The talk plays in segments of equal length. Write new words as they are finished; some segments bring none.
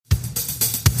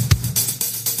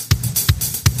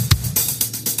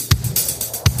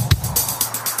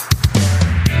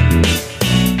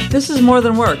This is More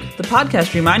Than Work, the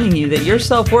podcast reminding you that your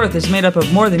self-worth is made up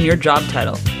of more than your job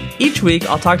title. Each week,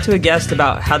 I'll talk to a guest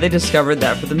about how they discovered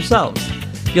that for themselves.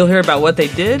 You'll hear about what they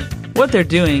did, what they're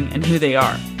doing, and who they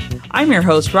are. I'm your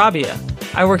host, Rabia.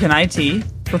 I work in IT,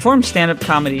 perform stand-up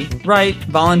comedy, write,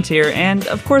 volunteer, and,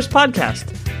 of course, podcast.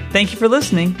 Thank you for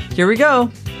listening. Here we go.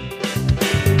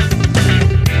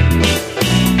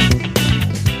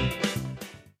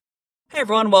 Hey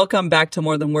everyone, welcome back to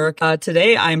More Than Work.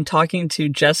 Today I'm talking to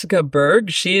Jessica Berg.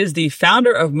 She is the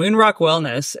founder of Moonrock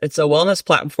Wellness. It's a wellness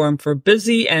platform for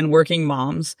busy and working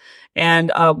moms.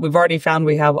 And we've already found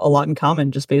we have a lot in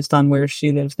common just based on where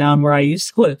she lives now and where I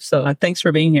used to live. So thanks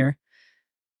for being here.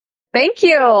 Thank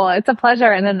you. It's a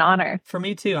pleasure and an honor. For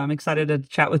me too. I'm excited to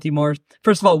chat with you more.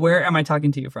 First of all, where am I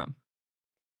talking to you from?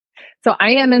 So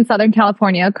I am in Southern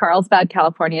California, Carlsbad,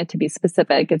 California, to be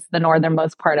specific. It's the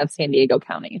northernmost part of San Diego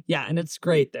County. Yeah, and it's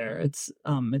great there. It's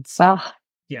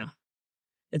yeah,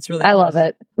 it's really. I love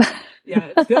it. Yeah,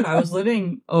 it's good. I was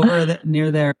living over near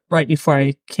there right before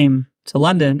I came to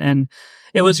London, and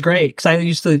it was great because I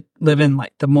used to live in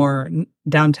like the more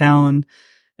downtown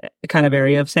kind of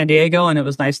area of San Diego, and it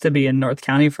was nice to be in North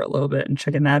County for a little bit and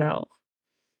checking that out.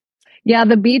 Yeah,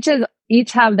 the beaches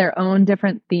each have their own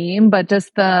different theme, but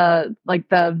just the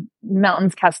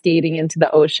mountains cascading into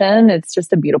the ocean, it's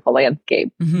just a beautiful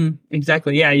landscape. Mm-hmm.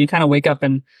 Exactly. Yeah, you kind of wake up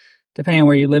and depending on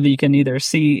where you live, you can either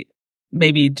see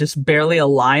maybe just barely a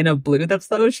line of blue that's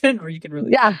the ocean, or you can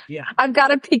really yeah. I've got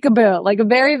a peekaboo, like a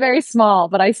very, very small,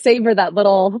 but I savor that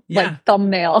little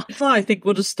thumbnail. Well, I think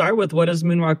we'll just start with what is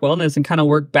Moonrock Wellness and kind of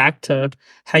work back to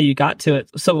how you got to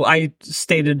it. So I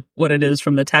stated what it is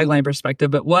from the tagline perspective,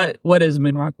 but what is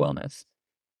Moonrock Wellness?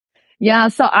 Yeah,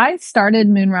 so I started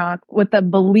Moonrock with the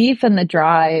belief and the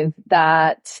drive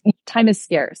that time is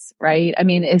scarce, right? I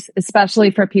mean, especially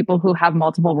for people who have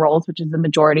multiple roles, which is the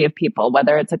majority of people,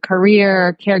 whether it's a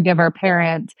career, caregiver,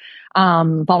 parent,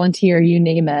 volunteer, you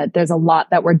name it. There's a lot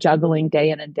that we're juggling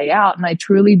day in and day out. And I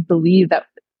truly believe that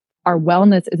our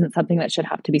wellness isn't something that should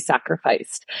have to be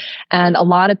sacrificed. And a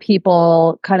lot of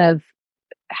people kind of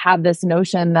have this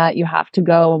notion that you have to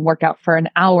go and work out for an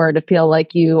hour to feel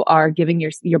like you are giving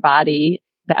your body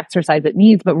the exercise it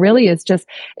needs. But really it's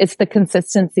the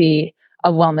consistency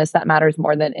of wellness that matters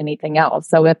more than anything else.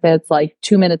 So if it's like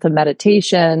 2 minutes of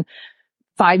meditation,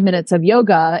 5 minutes of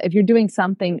yoga, if you're doing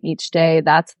something each day,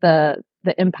 that's the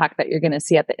impact that you're going to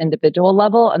see at the individual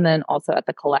level and then also at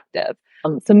the collective.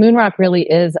 So Moonrock really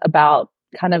is about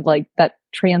kind of like that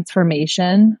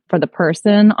transformation for the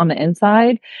person on the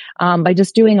inside by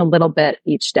just doing a little bit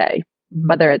each day,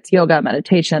 whether it's yoga,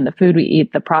 meditation, the food we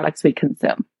eat, the products we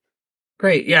consume.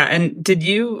 Great. Yeah. And did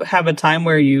you have a time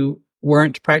where you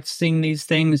weren't practicing these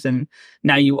things and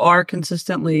now you are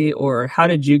consistently, or how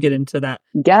did you get into that?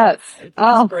 Yes. It's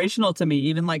inspirational to me.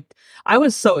 Even like I'll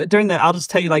just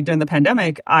tell you, like during the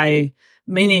pandemic, I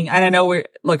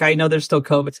know there's still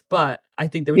COVID, but I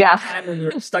think there was a time when we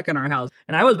were stuck in our house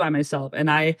and I was by myself and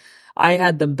I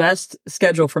had the best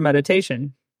schedule for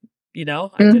meditation. You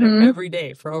know, I did it every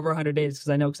day for over 100 days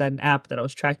because I had an app that I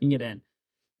was tracking it in.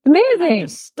 Amazing. And I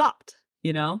just stopped,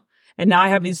 you know, and now I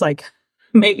have these like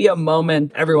maybe a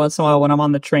moment every once in a while when I'm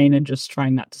on the train and just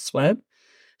trying not to sweat.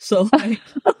 So like,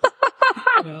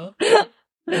 you know,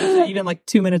 even like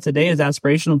 2 minutes a day is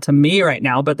aspirational to me right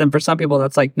now. But then for some people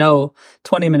that's like, no,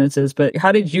 20 minutes is. But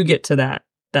how did you get to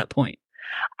that point?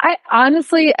 I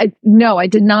honestly, I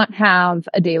did not have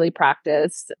a daily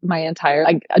practice my entire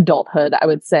adulthood, I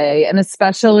would say. And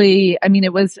especially, I mean,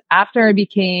 it was after I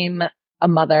became a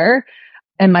mother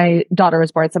and my daughter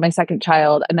was born, so my second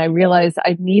child. And I realized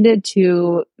I needed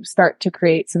to start to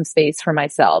create some space for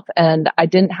myself. And I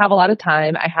didn't have a lot of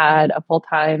time. I had a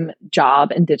full-time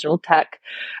job in digital tech.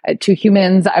 I had 2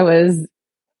 humans I was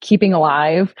keeping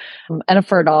alive and a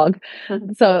fur dog.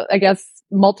 So I guess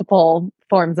multiple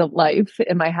forms of life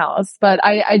in my house. But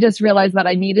I just realized that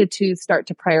I needed to start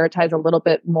to prioritize a little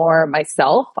bit more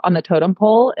myself on the totem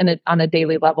pole and on a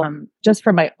daily level, just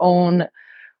for my own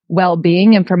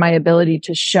well-being and for my ability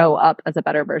to show up as a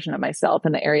better version of myself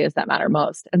in the areas that matter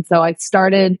most. And so I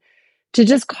started to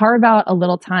just carve out a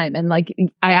little time. And like,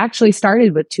 I actually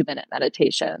started with 2-minute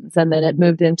meditations and then it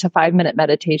moved into 5-minute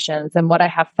meditations. And what I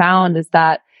have found is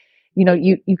that, you know,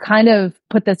 you kind of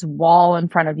put this wall in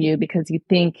front of you because you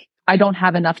think, I don't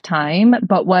have enough time.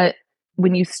 But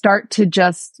when you start to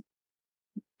just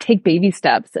take baby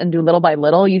steps and do little by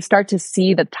little, you start to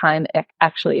see the time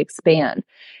actually expand.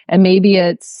 And maybe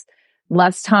it's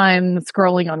less time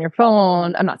scrolling on your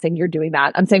phone. I'm not saying you're doing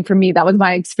that. I'm saying for me, that was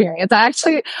my experience. I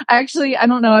actually, I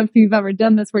don't know if you've ever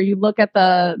done this where you look at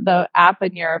the app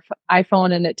in your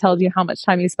iPhone and it tells you how much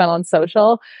time you spent on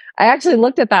social. I actually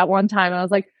looked at that one time and I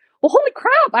was like, well, holy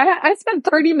crap. I spent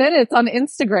 30 minutes on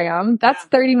Instagram. That's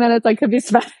 30 minutes I could be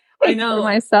spending I know. for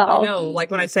myself. I know.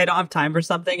 Like when I say I don't have time for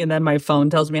something and then my phone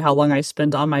tells me how long I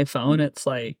spent on my phone, it's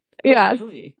like, Yeah,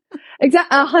 really?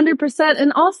 exactly. 100%.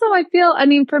 And also I feel, I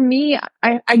mean, for me,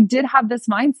 I did have this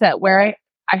mindset where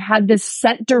I had this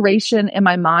set duration in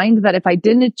my mind that if I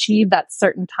didn't achieve that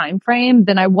certain time frame,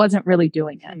 then I wasn't really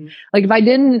doing it. Like if I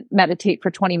didn't meditate for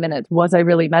 20 minutes, was I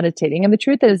really meditating? And the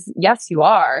truth is, yes, you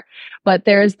are. But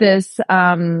there's this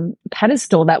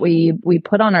pedestal that we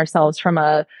put on ourselves from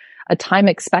a time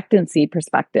expectancy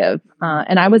perspective.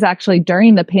 And I was actually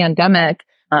during the pandemic,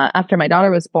 after my daughter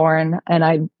was born and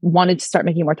I wanted to start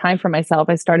making more time for myself,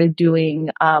 I started doing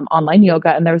online yoga.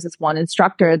 And there was this one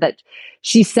instructor that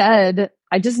she said,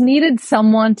 I just needed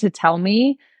someone to tell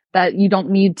me that you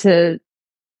don't need to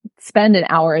spend an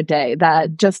hour a day,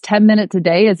 that just 10 minutes a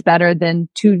day is better than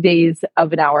 2 days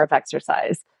of an hour of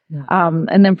exercise. Yeah.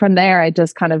 And then from there, I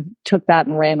just kind of took that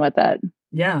and ran with it.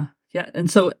 Yeah. Yeah. And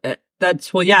so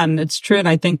that's, well, yeah. And it's true. And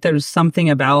I think there's something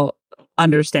about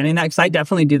understanding that because I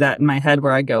definitely do that in my head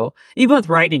where I go, even with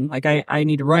writing, like I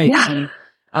need to write. Yeah. And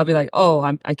I'll be like,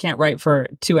 oh, I can't write for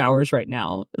 2 hours right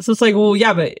now. It's just like, well,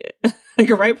 yeah, but I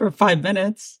can write for 5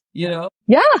 minutes, you know?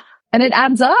 Yeah. And it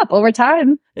adds up over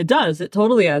time. It does. It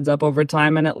totally adds up over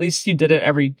time. And at least you did it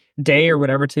every day or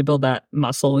whatever to build that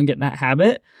muscle and get in that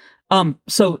habit.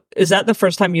 So is that the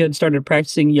first time you had started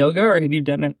practicing yoga or had you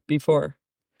done it before?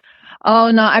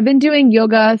 Oh, no, I've been doing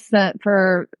yoga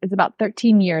for it's about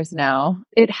 13 years now.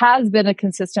 It has been a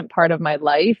consistent part of my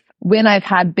life when I've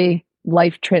had big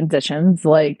life transitions,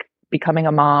 like becoming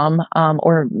a mom,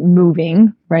 or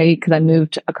moving, right? Because I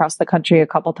moved across the country a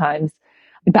couple times,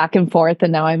 back and forth,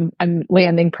 and now I'm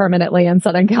landing permanently in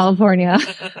Southern California.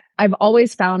 I've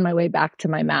always found my way back to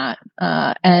my mat.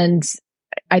 And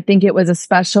I think it was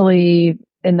especially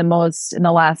in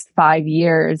the last 5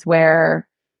 years where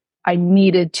I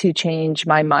needed to change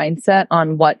my mindset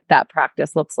on what that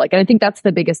practice looks like. And I think that's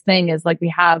the biggest thing is like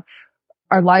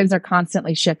our lives are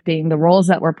constantly shifting. The roles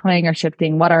that we're playing are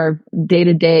shifting. What our day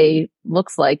to day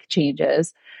looks like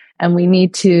changes. And we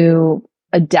need to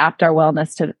adapt our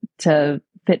wellness to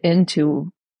fit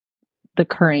into the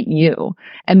current you.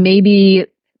 And maybe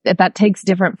if that takes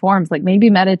different forms, like maybe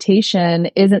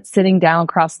meditation isn't sitting down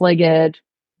cross-legged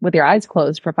with your eyes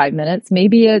closed for 5 minutes.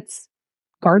 Maybe it's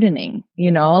gardening,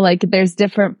 like there's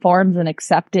different forms and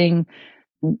accepting,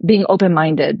 being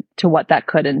open-minded to what that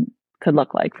could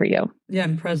look like for you. Yeah.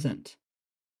 And present.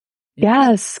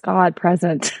 Yeah. Yes. God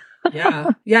present.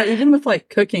 Yeah. Yeah. Even with like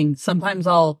cooking, sometimes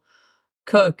I'll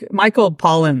cook. Michael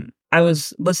Pollan, I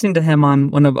was listening to him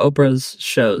on one of Oprah's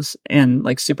shows and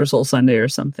like Super Soul Sunday or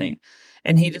something.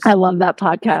 And I love that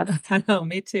podcast. I know,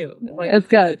 me too. Like, it's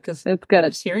good. Because it's good.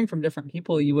 Just hearing from different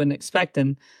people you wouldn't expect.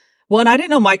 And I didn't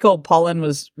know Michael Pollan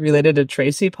was related to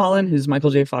Tracy Pollan, who's Michael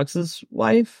J. Fox's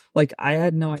wife. Like I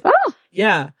had no idea. Oh,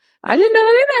 yeah. I didn't know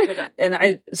that either. And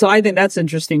I think that's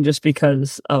interesting just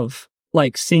because of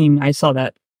like I saw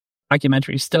that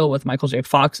documentary still with Michael J.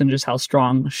 Fox and just how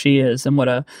strong she is and what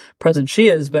a presence she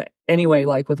is. But anyway,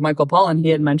 like with Michael Pollan, he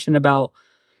had mentioned about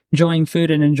enjoying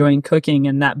food and enjoying cooking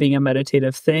and that being a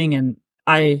meditative thing. And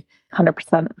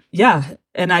 100%. Yeah.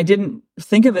 And I didn't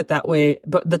think of it that way.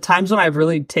 But the times when I've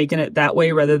really taken it that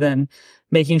way, rather than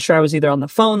making sure I was either on the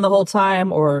phone the whole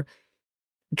time or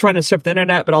trying to surf the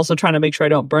internet, but also trying to make sure I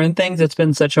don't burn things, it's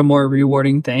been such a more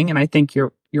rewarding thing. And I think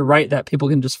you're right that people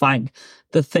can just find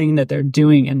the thing that they're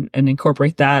doing and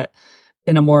incorporate that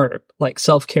in a more like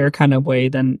self-care kind of way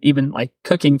than even like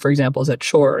cooking, for example, as a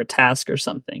chore or a task or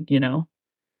something, 100%.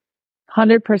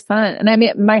 And I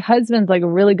mean, my husband's like a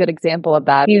really good example of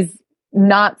that. He's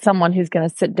not someone who's going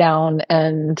to sit down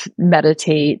and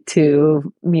meditate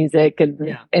to music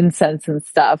and incense and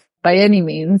stuff by any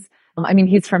means. I mean,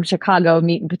 he's from Chicago,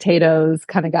 meat and potatoes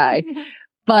kind of guy,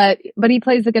 but he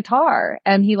plays the guitar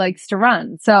and he likes to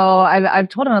run. So I've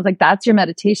told him, I was like, that's your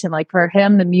meditation. Like for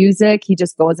him, the music, he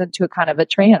just goes into a kind of a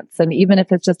trance. And even if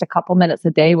it's just a couple minutes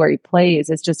a day where he plays,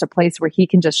 it's just a place where he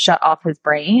can just shut off his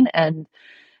brain and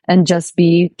just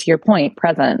be, to your point,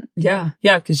 present. Yeah.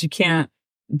 Yeah. Because you can't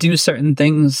do certain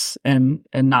things and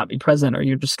not be present, or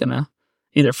you're just going to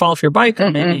either fall off your bike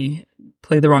or maybe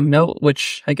play the wrong note,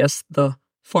 which I guess the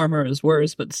former is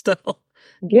worse, but still.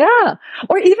 Yeah.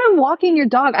 Or even walking your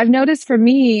dog. I've noticed for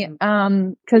me,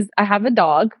 because I have a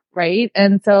dog, right?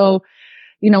 And so,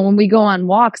 when we go on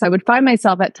walks, I would find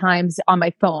myself at times on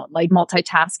my phone, like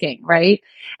multitasking, right?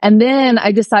 And then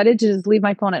I decided to just leave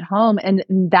my phone at home. And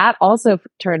that also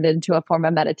turned into a form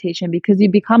of meditation because you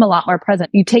become a lot more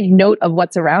present. You take note of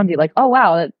what's around you, like, oh,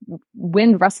 wow,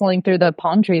 wind rustling through the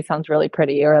palm tree sounds really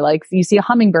pretty, or like you see a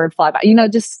hummingbird fly by,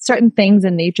 just certain things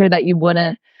in nature that you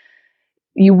wouldn't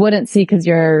see because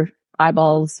your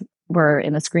eyeballs were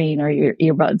in a screen or your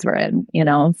earbuds were in.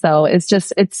 So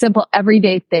it's simple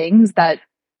everyday things that,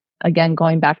 again,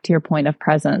 going back to your point of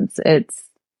presence, it's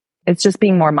just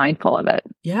being more mindful of it.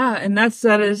 Yeah. And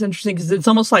that is interesting because it's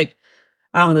almost like,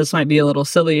 I don't know, this might be a little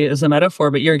silly as a metaphor,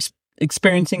 but you're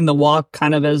experiencing the walk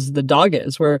kind of as the dog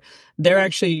is, where they're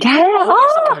actually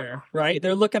always aware, right?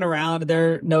 They're looking around,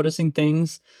 they're noticing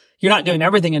things. You're not doing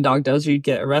everything a dog does. You'd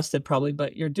get arrested probably,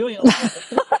 but you're doing a lot.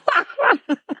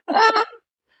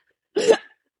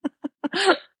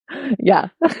 Yeah.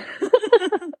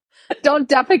 Don't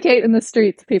defecate in the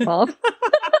streets, people.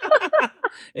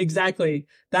 Exactly.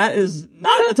 That is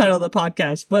not the title of the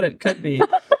podcast, but it could be.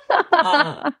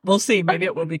 We'll see. Maybe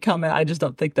it will become it. I just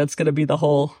don't think that's going to be the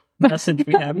whole message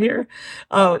we have here.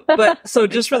 But so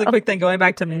just really quick thing, going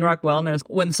back to Moon Rock Wellness,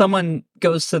 when someone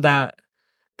goes to that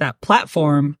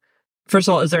platform, first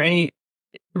of all, is there any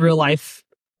real life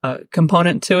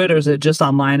component to it, or is it just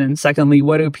online? And secondly,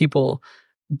 what do people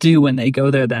do when they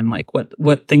go there then? Like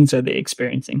what things are they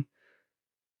experiencing?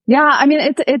 Yeah, I mean,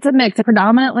 it's a mix.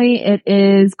 Predominantly, it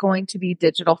is going to be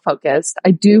digital focused.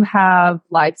 I do have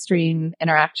live stream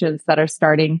interactions that are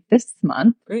starting this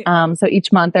month. Great. So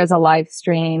each month there's a live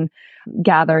stream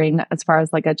gathering as far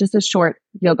as like just a short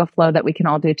yoga flow that we can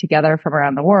all do together from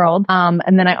around the world.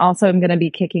 And then I also am going to be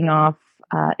kicking off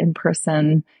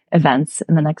in-person events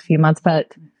in the next few months,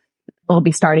 but we'll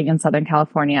be starting in Southern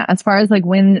California. As far as like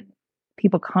when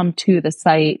people come to the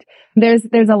site, there's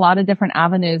a lot of different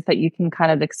avenues that you can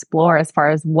kind of explore as far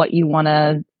as what you want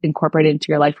to incorporate into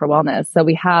your life for wellness. So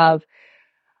we have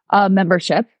a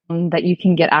membership that you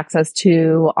can get access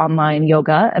to online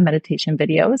yoga and meditation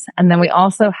videos. And then we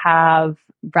also have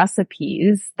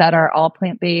recipes that are all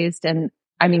plant-based. And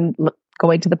I mean,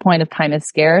 going to the point of time is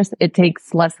scarce. It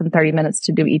takes less than 30 minutes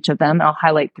to do each of them. I'll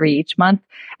highlight 3 each month.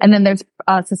 And then there's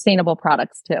sustainable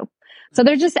products too. So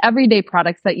they're just everyday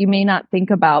products that you may not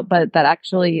think about, but that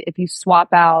actually, if you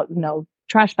swap out,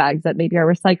 trash bags that maybe are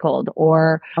recycled,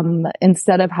 or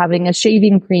instead of having a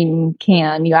shaving cream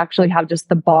can, you actually have just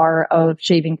the bar of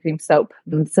shaving cream soap.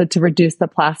 So to reduce the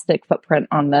plastic footprint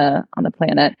on the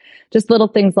planet, just little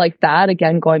things like that.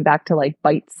 Again, going back to like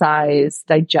bite-sized,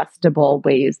 digestible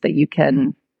ways that you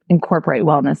can incorporate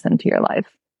wellness into your life.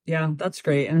 Yeah, that's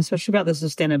great. And especially about the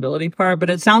sustainability part, but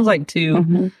it sounds like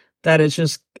too, that it's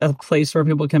just a place where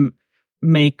people can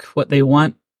make what they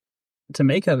want to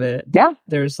make of it. Yeah.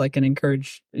 There's like an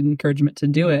encouragement to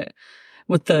do it.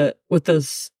 With the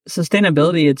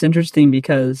sustainability, it's interesting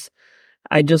because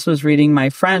I just was reading,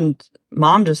 my friend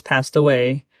mom just passed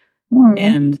away,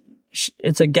 and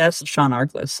it's a guest, Sean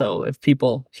Arkless. So if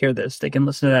people hear this, they can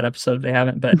listen to that episode if they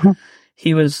haven't, but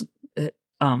he was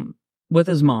with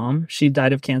his mom. She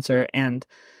died of cancer, and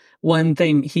one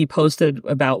thing he posted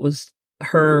about was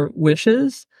her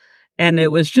wishes, and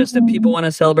it was just if people want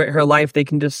to celebrate her life, they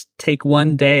can just take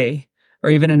one day or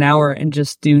even an hour and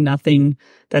just do nothing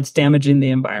that's damaging the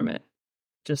environment,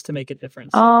 just to make a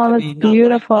difference. Oh, that's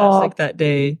beautiful. Plastic that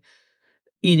day,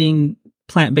 eating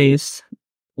plant-based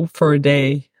for a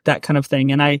day, that kind of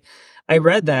thing. And I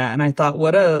read that and I thought,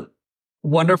 what a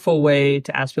wonderful way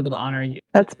to ask people to honor you.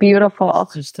 That's beautiful.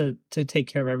 Just to take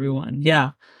care of everyone.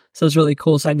 Yeah. So it's really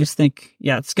cool. So I just think,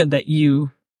 yeah, it's good that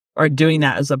you are doing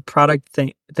that as a product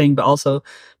thing, but also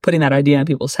putting that idea in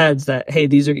people's heads that, hey,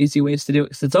 these are easy ways to do it.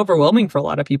 Because it's overwhelming for a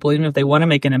lot of people. Even if they want to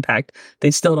make an impact,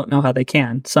 they still don't know how they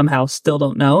can. Somehow still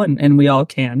don't know. And we all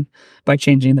can by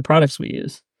changing the products we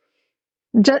use.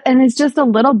 And it's just a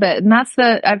little bit. And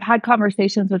I've had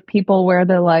conversations with people where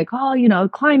they're like, oh,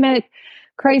 climate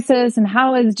crisis and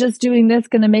how is just doing this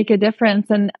going to make a difference?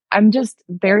 And I'm just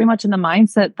very much in the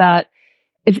mindset that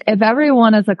if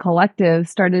everyone as a collective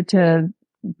started to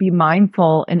be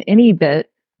mindful in any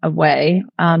bit of way,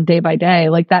 day by day,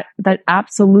 like that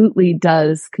absolutely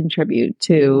does contribute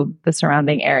to the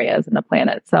surrounding areas and the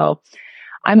planet. So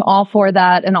I'm all for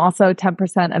that. And also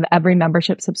 10% of every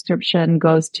membership subscription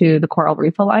goes to the Coral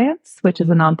Reef Alliance, which is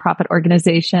a nonprofit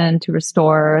organization to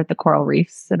restore the coral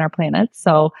reefs in our planet.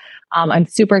 So I'm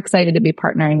super excited to be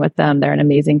partnering with them. They're an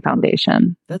amazing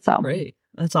foundation. That's great.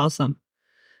 That's awesome.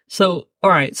 So, all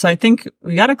right. So I think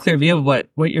we got a clear view of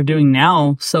what you're doing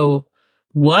now. So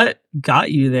what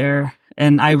got you there?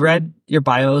 And I read your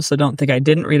bio, so don't think I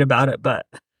didn't read about it, but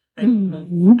I don't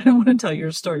want to tell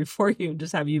your story for you and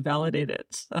just have you validate it.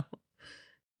 So.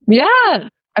 Yeah.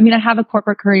 I mean, I have a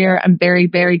corporate career. I'm very,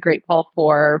 very grateful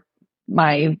for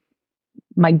my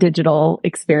my digital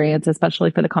experience,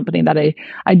 especially for the company that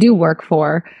I do work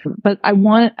for. But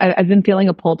I've been feeling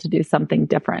a pull to do something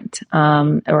different,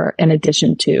 or in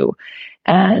addition to,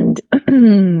 and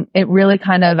it really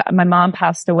my mom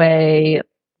passed away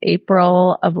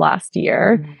April of last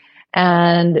year. Mm-hmm.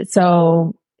 And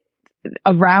so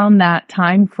around that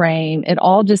time frame, it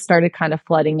all just started kind of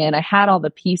flooding in. I had all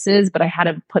the pieces, but I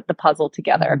hadn't put the puzzle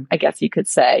together, I guess you could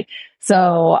say.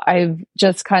 So I've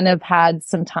just kind of had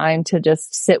some time to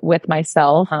just sit with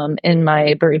myself in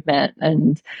my bereavement,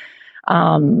 and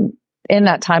in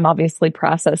that time, obviously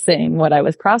processing what I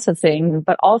was processing,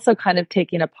 but also kind of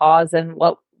taking a pause and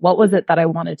what was it that I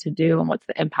wanted to do, and what's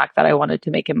the impact that I wanted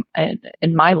to make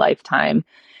in my lifetime.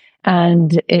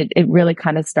 And it really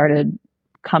kind of started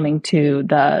coming to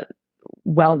the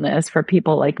wellness for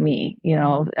people like me,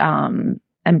 and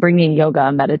bringing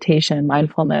yoga, meditation,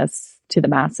 mindfulness to the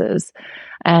masses.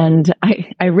 And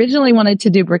I originally wanted to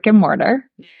do brick and mortar.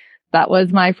 That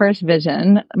was my first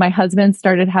vision. My husband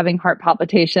started having heart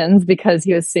palpitations because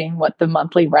he was seeing what the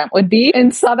monthly rent would be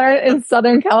in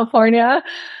Southern California.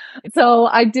 So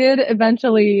I did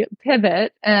eventually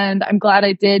pivot, and I'm glad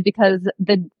I did, because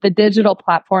the digital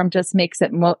platform just makes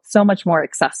it so much more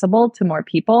accessible to more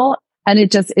people. And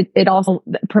it also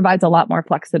provides a lot more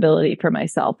flexibility for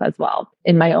myself as well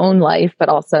in my own life, but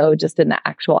also just in the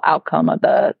actual outcome of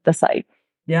the site.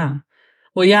 Yeah.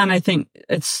 Well, yeah. And I think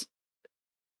it's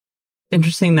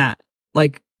interesting that,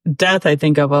 like, death, I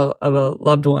think of a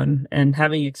loved one, and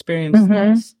having experienced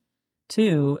this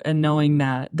too, and knowing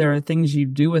that there are things you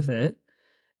do with it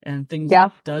and things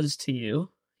it does to you.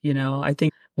 I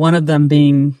think one of them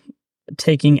being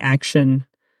taking action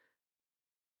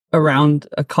around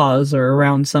a cause or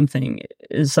around something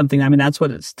is something, that's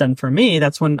what it's done for me.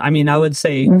 That's when, I would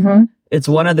say it's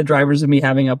one of the drivers of me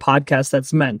having a podcast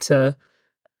that's meant to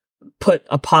put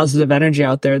a positive energy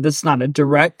out there. That's not a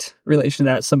direct relation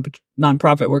to that. Some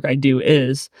nonprofit work I do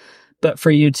is, but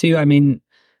for you too,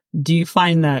 do you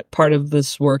find that part of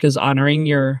this work is honoring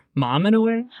your mom in a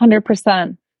way?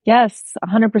 100%. Yes,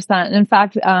 100%. In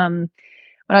fact, when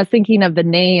I was thinking of the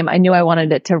name, I knew I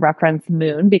wanted it to reference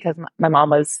moon, because my mom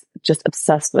was just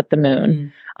obsessed with the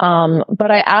moon. But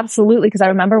I absolutely, because I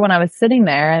remember when I was sitting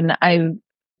there, and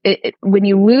when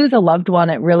you lose a loved one,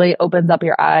 it really opens up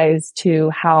your eyes to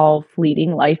how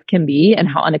fleeting life can be and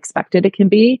how unexpected it can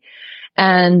be.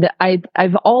 And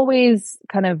I've always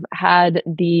kind of had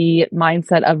the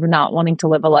mindset of not wanting to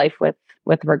live a life with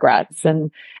regrets.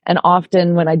 And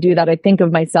often when I do that, I think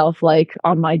of myself like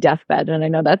on my deathbed. And I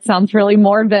know that sounds really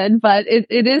morbid, but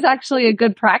it is actually a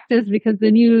good practice, because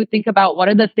then you think about what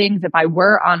are the things, if I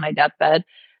were on my deathbed,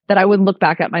 that I would look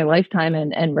back at my lifetime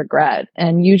and regret.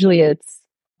 And usually it's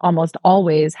almost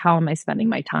always, how am I spending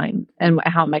my time and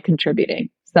how am I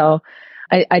contributing? So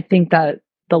I think that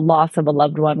the loss of a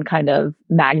loved one kind of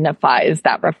magnifies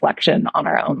that reflection on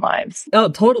our own lives. Oh,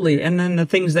 totally. And then the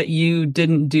things that you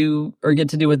didn't do or get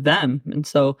to do with them. And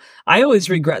so I always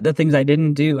regret the things I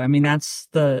didn't do. That's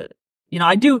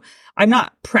I'm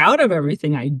not proud of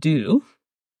everything I do.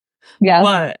 Yeah.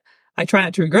 But I try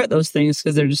not to regret those things,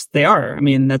 because they are.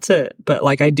 That's it. But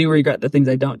I do regret the things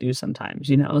I don't do sometimes,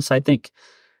 So I think,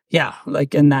 yeah,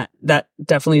 and that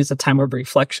definitely is a time of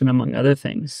reflection, among other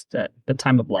things, that the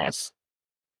time of loss.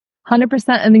 100%.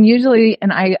 And then usually,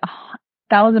 and I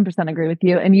 1,000% agree with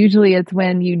you. And usually it's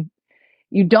when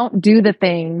you don't do the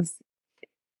things,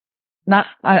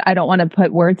 I don't want to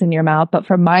put words in your mouth, but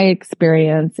from my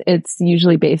experience, it's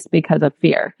usually based because of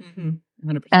fear.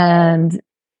 100%.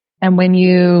 And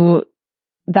when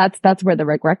that's where the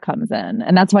regret comes in.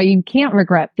 And that's why you can't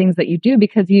regret things that you do,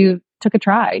 because you took a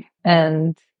try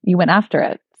and you went after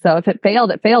it. So if it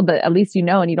failed, but at least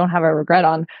and you don't have a regret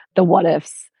on the what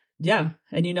ifs. Yeah.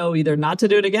 And either not to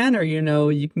do it again, or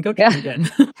you can go try it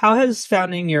again. How has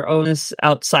founding your own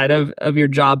outside of your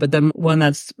job, but then one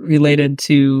that's related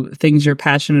to things you're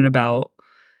passionate about,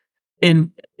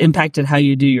 impacted how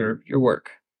you do your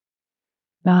work?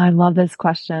 Oh, I love this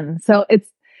question. So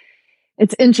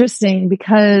it's interesting,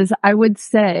 because I would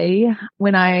say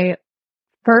when I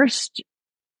first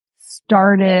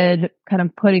started kind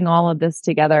of putting all of this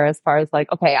together, as far as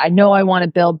okay, I know I want to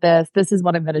build this. This is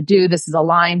what I'm going to do. This is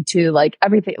aligned to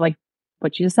everything, like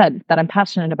what you said, that I'm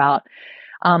passionate about.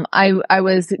 I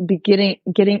was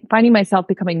finding myself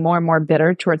becoming more and more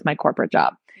bitter towards my corporate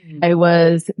job. I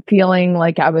was feeling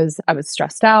like I was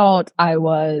stressed out. I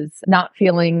was not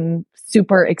feeling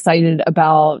super excited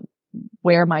about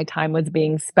where my time was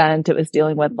being spent. It was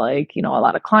dealing with a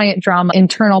lot of client drama,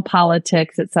 internal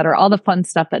politics, et cetera, all the fun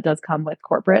stuff that does come with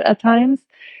corporate at times.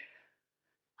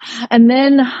 And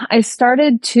then I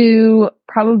started to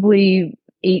probably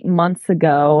 8 months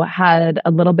ago, had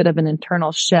a little bit of an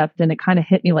internal shift, and it kind of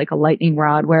hit me like a lightning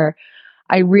rod where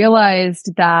I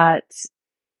realized that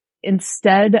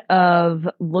instead of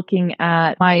looking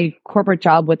at my corporate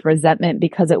job with resentment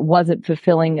because it wasn't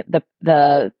fulfilling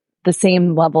the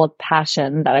same level of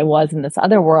passion that I was in this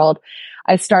other world,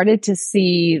 I started to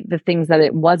see the things that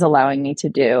it was allowing me to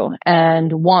do.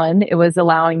 And one, it was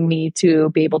allowing me to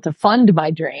be able to fund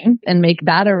my dream and make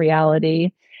that a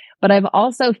reality. But I've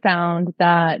also found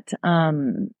that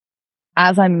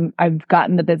as I've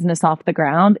gotten the business off the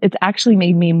ground, it's actually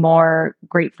made me more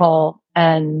grateful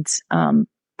and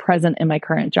present in my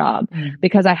current job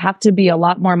because I have to be a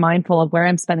lot more mindful of where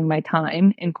I'm spending my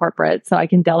time in corporate, so I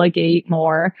can delegate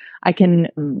more. I can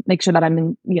make sure that I'm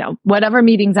in, whatever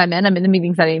meetings I'm in the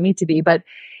meetings that I need to be. But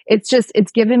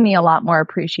it's given me a lot more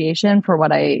appreciation for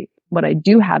what I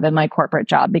do have in my corporate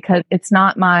job, because it's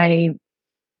not my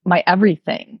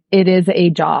everything. It is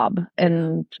a job.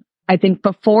 And I think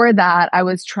before that, I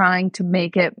was trying to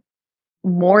make it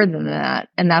more than that.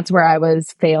 And that's where I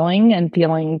was failing and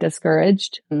feeling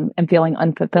discouraged and feeling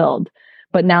unfulfilled.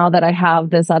 But now that I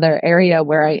have this other area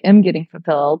where I am getting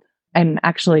fulfilled, I'm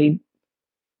actually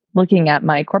looking at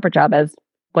my corporate job as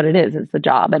what it is. It's the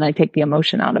job, and I take the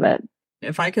emotion out of it.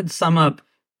 If I could sum up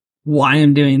why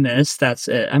I'm doing this, that's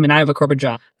it. I mean, I have a corporate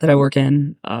job that I work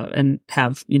in and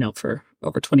have, for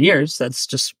over 20 years. That's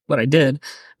just what I did.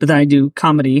 But then I do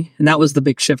comedy. And that was the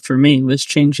big shift for me, was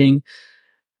changing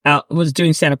out, was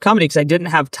doing stand-up comedy, because I didn't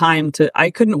have time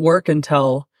I couldn't work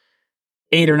until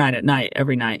 8 or 9 at night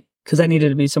every night because I needed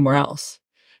to be somewhere else.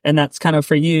 And that's kind of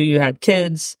for you. You had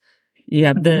kids, you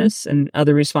have this and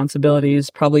other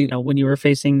responsibilities. Probably, when you were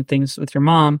facing things with your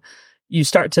mom, you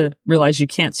start to realize you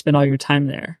can't spend all your time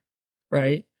there.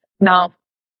 Right? No.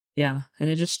 Yeah. And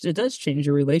it does change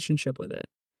your relationship with it.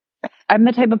 I'm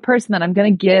the type of person that I'm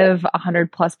going to give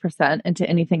 100+% into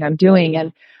anything I'm doing.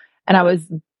 And I was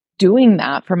doing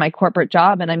that for my corporate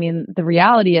job. And I mean, the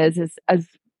reality is as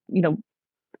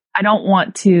I don't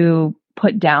want to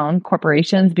put down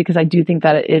corporations, because I do think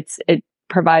that it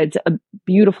provides a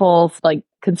beautiful, like,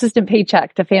 consistent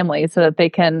paycheck to families so that they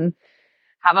can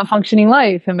have a functioning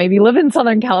life and maybe live in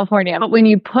Southern California. But when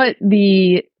you put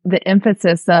the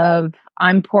emphasis of,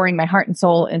 I'm pouring my heart and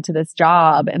soul into this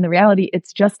job, and the reality,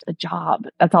 it's just a job.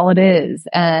 That's all it is.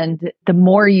 And the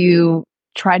more you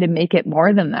try to make it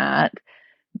more than that,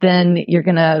 then you're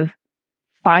going to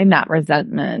find that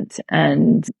resentment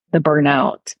and the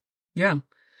burnout. Yeah.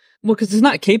 Well, because it's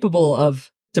not capable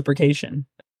of reciprocation.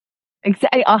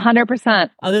 Exactly. 100%.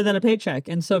 Other than a paycheck.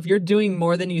 And so if you're doing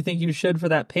more than you think you should for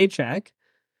that paycheck,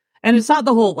 and it's not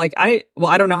the whole, I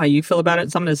don't know how you feel about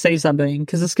it, so I'm going to say something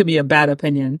because this could be a bad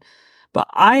opinion, but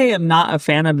I am not a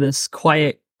fan of this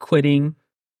quiet quitting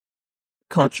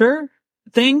culture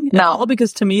thing at all,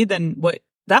 because to me, then what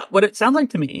it sounds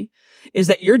like to me is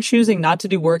that you're choosing not to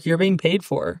do work you're being paid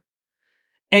for,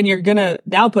 and you're going to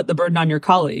now put the burden on your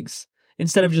colleagues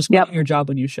instead of just quitting your job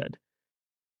when you should.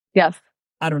 Yes.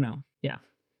 I don't know. Yeah.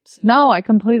 No, I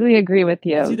completely agree with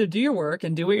you. It's either do your work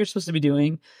and do what you're supposed to be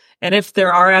doing. And if they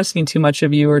are asking too much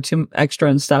of you or too extra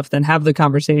and stuff, then have the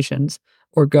conversations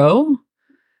or go.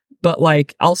 But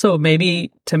also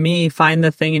maybe, to me, find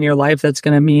the thing in your life that's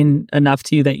going to mean enough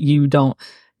to you that you don't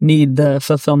need the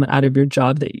fulfillment out of your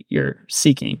job that you're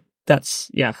seeking.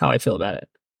 That's, how I feel about it.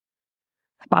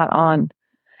 Spot on.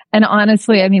 And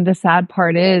honestly, I mean, the sad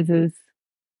part is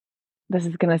this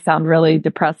is going to sound really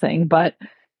depressing, but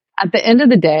at the end of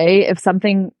the day, if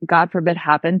something, God forbid,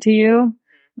 happened to you,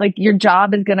 your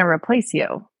job is going to replace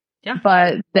you. Yeah.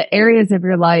 But the areas of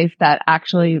your life that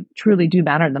actually truly do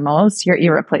matter the most, you're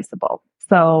irreplaceable.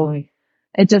 So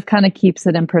it just kind of keeps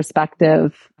it in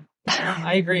perspective.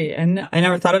 I agree. And I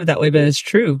never thought of it that way, but it's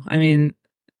true. I mean,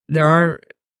 there are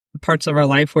parts of our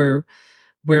life where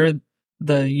we're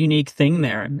the unique thing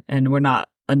there, and we're not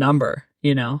a number,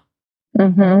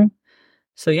 Mm-hmm.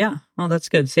 So well, that's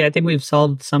good. See, I think we've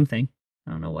solved something.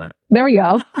 I don't know what. There we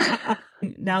go.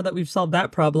 Now that we've solved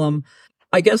that problem,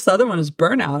 I guess the other one is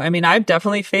burnout. I mean, I've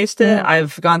definitely faced it. Yeah.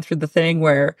 I've gone through the thing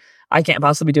where I can't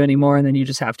possibly do any more, and then you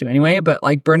just have to anyway. But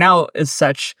burnout is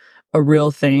such a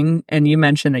real thing. And you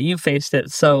mentioned that you faced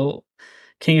it. So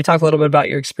can you talk a little bit about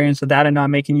your experience with that? I know I'm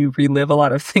making you relive a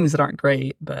lot of things that aren't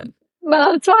great, but.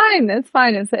 No, it's fine. It's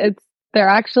fine. They're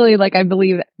actually, I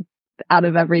believe, out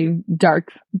of every dark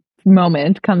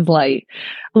moment comes light.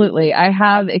 Absolutely. I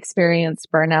have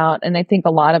experienced burnout. And I think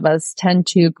a lot of us tend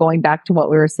to, going back to what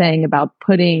we were saying about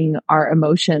putting our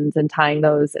emotions and tying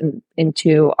those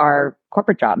into our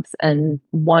corporate jobs and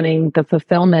wanting the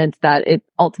fulfillment that it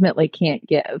ultimately can't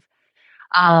give.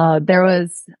 There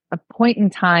was a point in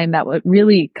time that would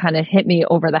really kind of hit me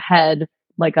over the head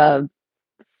like a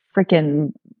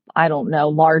freaking, I don't know,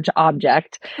 large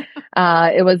object.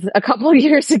 It was a couple of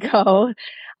years ago.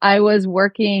 I was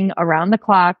working around the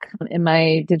clock in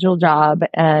my digital job,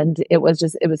 and it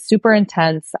was super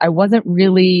intense. I wasn't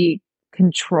really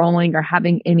controlling or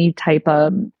having any type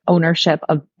of ownership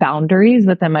of boundaries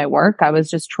within my work. I was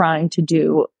just trying to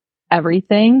do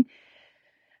everything.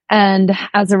 And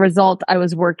as a result, I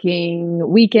was working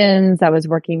weekends. I was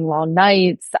working long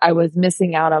nights. I was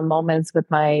missing out on moments with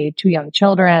my two young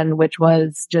children, which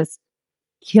was just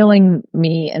killing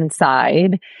me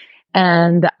inside.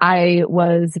 And I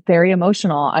was very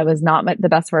emotional. I was not the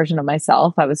best version of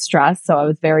myself. I was stressed. So I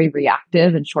was very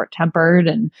reactive and short tempered.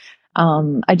 And,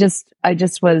 I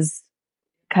just was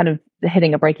kind of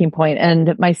hitting a breaking point.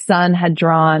 And my son had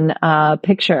drawn a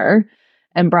picture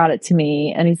and brought it to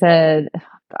me. And he said, oh,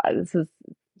 God, this is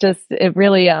just, it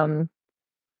really,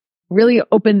 really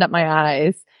opened up my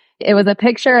eyes. It was a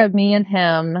picture of me and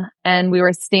him, and we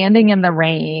were standing in the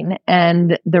rain,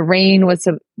 and the rain was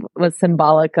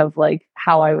symbolic of like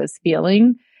how I was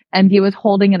feeling. And he was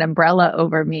holding an umbrella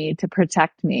over me to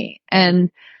protect me. And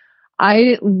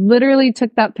I literally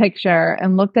took that picture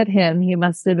and looked at him. He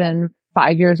must have been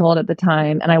 5 years old at the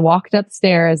time. And I walked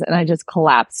upstairs and I just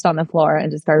collapsed on the floor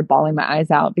and just started bawling my eyes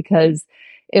out, because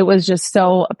it was just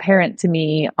so apparent to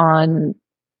me on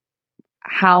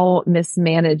how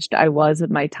mismanaged I was with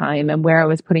my time and where I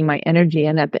was putting my energy.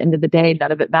 And at the end of the day,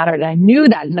 none of it mattered. I knew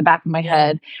that in the back of my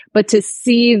head, but to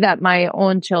see that my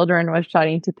own children were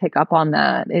starting to pick up on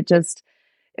that, it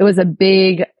was a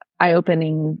big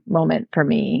eye-opening moment for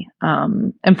me.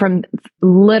 And from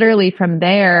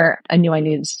there, I knew I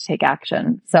needed to take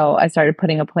action. So I started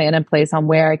putting a plan in place on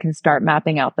where I can start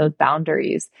mapping out those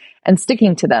boundaries and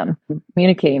sticking to them,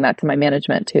 communicating that to my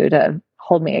management too, to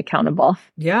hold me accountable.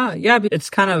 Yeah. Yeah. It's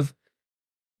kind of,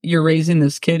 you're raising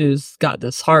this kid who's got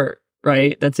this heart,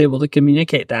 right? That's able to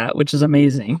communicate that, which is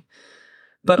amazing.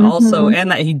 But also, and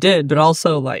that he did, but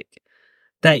also like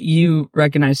that you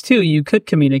recognize too, you could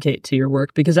communicate to your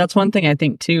work, because that's one thing I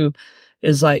think too,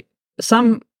 is like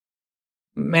some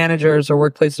managers or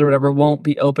workplaces or whatever won't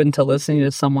be open to listening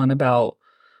to someone about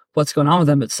what's going on with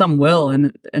them, but some will.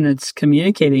 And it's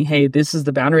communicating, hey, this is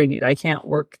the boundary I need. I can't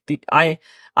work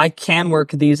I can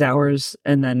work these hours.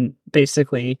 And then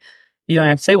basically you don't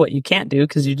have to say what you can't do,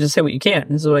 because you just say what you can.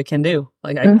 This is what I can do.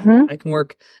 Like I can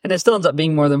work, and it still ends up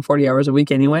being more than 40 hours a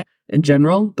week anyway in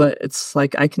general, but it's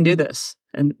like, I can do this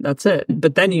and that's it.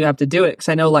 But then you have to do it. Cause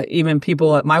I know like even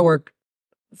people at my work,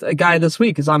 a guy this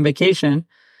week is on vacation,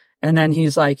 and then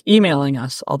he's like emailing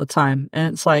us all the time.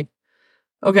 And it's like,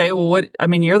 okay, well,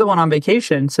 you're the one on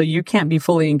vacation, so you can't be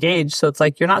fully engaged. So it's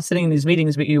like, you're not sitting in these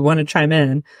meetings, but you want to chime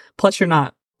in. Plus you're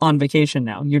not on vacation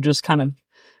now. You're just kind of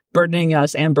burdening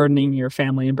us and burdening your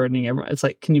family and burdening everyone. It's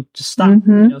like, can you just stop,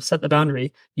 set the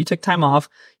boundary. You took time off,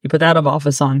 you put that out of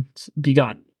office on, be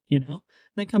gone, then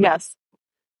come back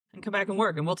and come back and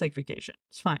work, and we'll take vacation.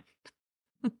 It's fine.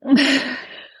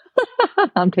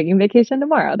 I'm taking vacation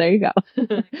tomorrow. There you go.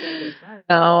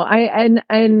 No,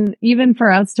 and even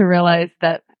for us to realize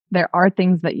that there are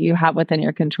things that you have within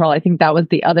your control. I think that was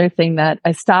the other thing that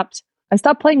I stopped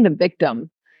playing the victim.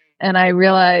 And I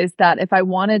realized that if I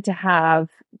wanted to have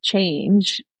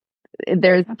change,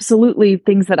 there's absolutely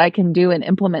things that I can do and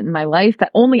implement in my life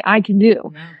that only I can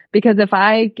do. Yeah. Because if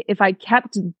I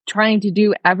kept trying to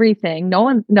do everything, no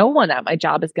one at my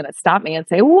job is going to stop me and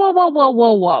say,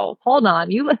 whoa, hold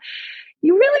on. You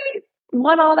really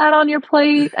want all that on your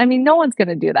plate? I mean, no one's going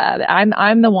to do that.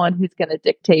 I'm the one who's going to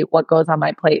dictate what goes on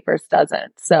my plate versus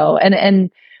doesn't. So,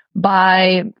 and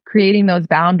by creating those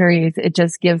boundaries, it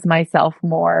just gives myself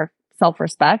more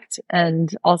self-respect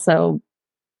and also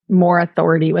more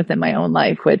authority within my own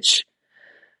life, which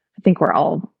I think we're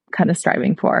all kind of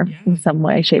striving for in some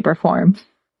way, shape, or form.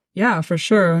 Yeah, for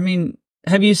sure. I mean,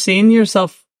 have you seen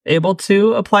yourself able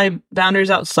to apply boundaries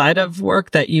outside of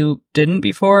work that you didn't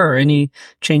before, or any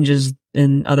changes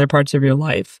in other parts of your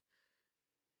life?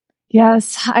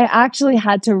 Yes, I actually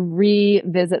had to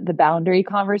revisit the boundary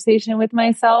conversation with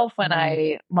myself when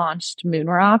I launched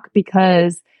Moonrock,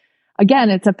 because again,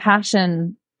 it's a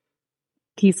passion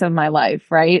piece of my life,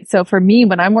 right? So for me,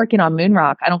 when I'm working on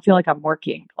Moonrock, I don't feel like I'm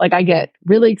working. Like I get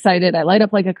really excited. I light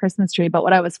up like a Christmas tree. But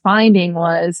what I was finding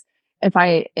was if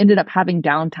I ended up having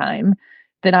downtime,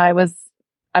 then I was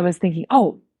thinking,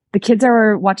 oh, the kids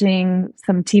are watching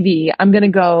some TV. I'm going to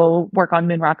go work on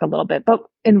Moonrock a little bit,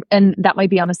 and that might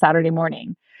be on a Saturday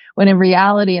morning. When in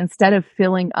reality, instead of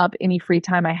filling up any free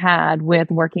time I had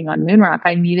with working on Moonrock,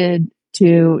 I needed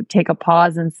to take a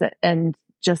pause and sit and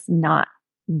just not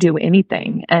do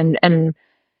anything and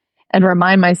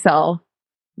remind myself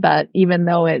that even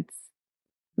though it's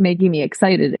making me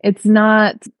excited. It's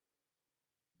not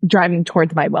driving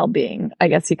towards my well-being, I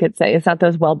guess you could say. It's not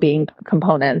those well-being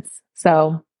components.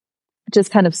 So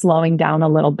just kind of slowing down a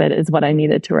little bit is what I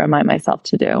needed to remind myself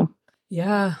to do.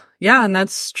 Yeah. Yeah. And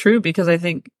that's true, because I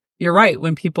think you're right.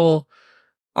 When people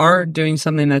are doing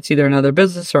something that's either another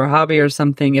business or a hobby or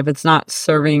something, if it's not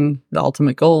serving the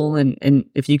ultimate goal, and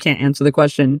if you can't answer the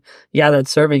question, yeah, that's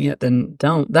serving it, then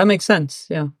don't. That makes sense.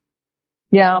 Yeah.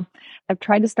 Yeah. I've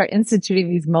tried to start instituting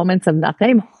these moments of nothing.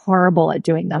 I'm horrible at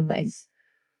doing nothing.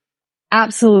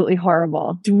 Absolutely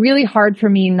horrible. It's really hard for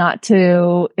me not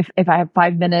to, if I have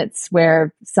 5 minutes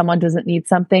where someone doesn't need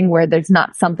something, where there's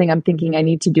not something I'm thinking I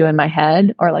need to do in my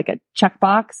head, or like a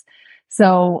checkbox.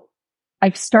 So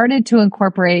I've started to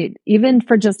incorporate, even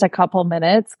for just a couple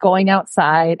minutes, going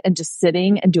outside and just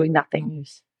sitting and doing nothing.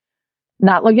 Nice.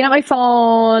 Not looking at my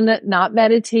phone, not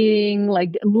meditating,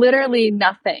 like literally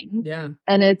nothing. Yeah.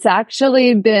 And it's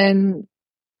actually been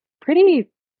pretty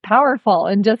powerful.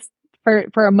 And just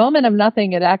for a moment of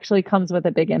nothing, it actually comes with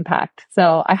a big impact.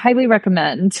 So I highly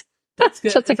recommend. That's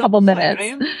good. Just a couple minutes.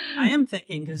 I am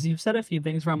thinking, because you've said a few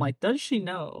things where I'm like, does she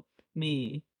know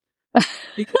me?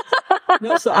 Because,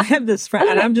 no, so I have this friend,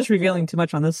 and I'm just revealing too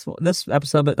much on this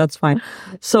episode, but that's fine.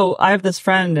 So I have this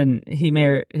friend, and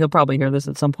he'll probably hear this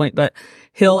at some point, but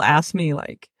he'll ask me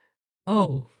like,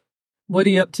 "Oh, what are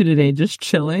you up to today? Just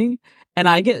chilling?" And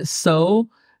I get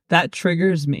that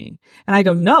triggers me, and I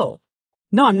go, "No,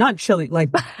 I'm not chilling. Like,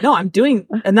 no, I'm doing."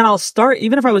 And then I'll start,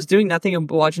 even if I was doing nothing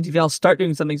and watching TV, I'll start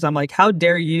doing something. So I'm like, "How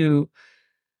dare you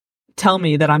tell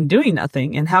me that I'm doing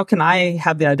nothing? And how can I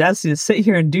have the audacity to sit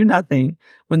here and do nothing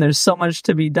when there's so much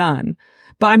to be done?"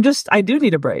 But I do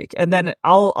need a break. And then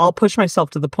I'll push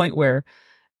myself to the point where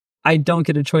I don't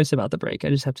get a choice about the break. I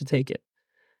just have to take it,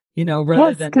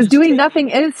 rather than because doing nothing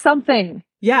is something.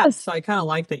 Yeah. So I kind of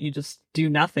like that you just do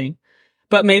nothing,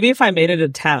 but maybe if I made it a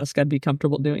task, I'd be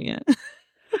comfortable doing it.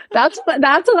 That's what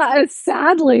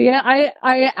sadly, I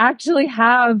actually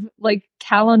have like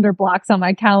calendar blocks on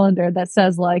my calendar that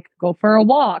says like, go for a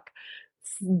walk,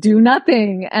 do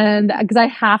nothing. And because I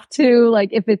have to, like,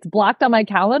 if it's blocked on my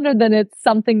calendar, then it's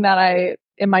something that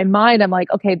in my mind, I'm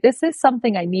like, okay, this is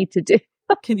something I need to do.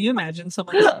 Can you imagine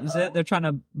someone sees it? They're trying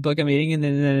to book a meeting, and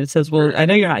then it says, well, I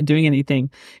know you're not doing anything.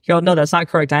 You go, no, that's not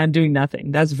correct. I am doing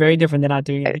nothing. That's very different than not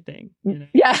doing anything.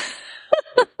 Yeah.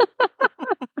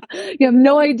 You have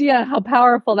no idea how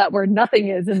powerful that word nothing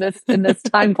is in this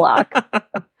time block.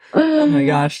 Oh my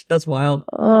gosh, that's wild.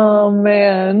 Oh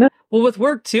man. Well, with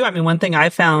work too, I mean, one thing I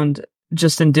found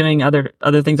just in doing other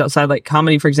things outside, like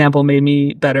comedy, for example, made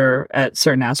me better at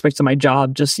certain aspects of my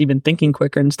job, just even thinking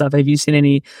quicker and stuff. Have you seen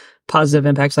any positive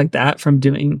impacts like that from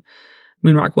doing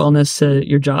Moonrock Wellness to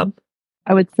your job?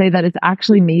 I would say that it's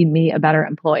actually made me a better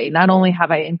employee. Not only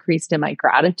have I increased in my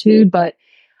gratitude, but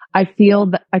I feel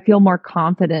more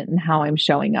confident in how I'm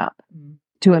showing up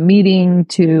to a meeting,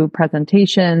 to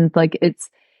presentations. Like it's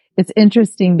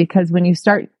interesting because when you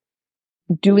start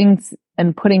doing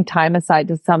and putting time aside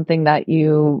to something that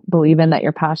you believe in, that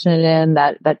you're passionate in,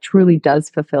 that truly does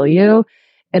fulfill you,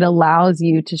 it allows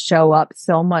you to show up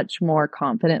so much more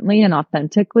confidently and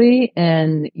authentically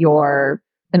in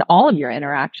all of your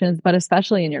interactions, but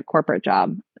especially in your corporate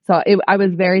job. So I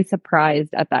was very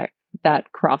surprised at that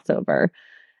crossover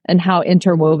and how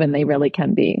interwoven they really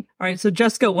can be. All right. So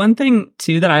Jessica, one thing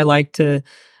too that I like to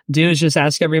do is just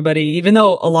ask everybody, even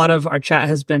though a lot of our chat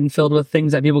has been filled with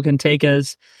things that people can take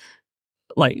as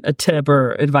like a tip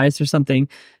or advice or something,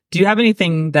 do you have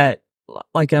anything that,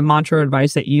 like a mantra or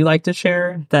advice that you like to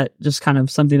share, that just kind of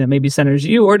something that maybe centers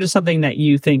you, or just something that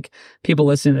you think people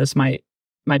listening to this might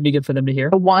be good for them to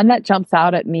hear? The one that jumps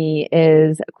out at me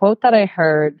is a quote that I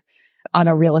heard on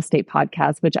a real estate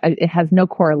podcast, which it has no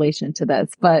correlation to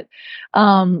this, but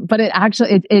it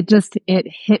actually, it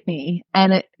hit me.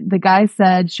 And the guy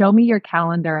said, show me your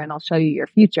calendar and I'll show you your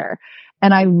future.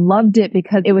 And I loved it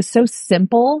because it was so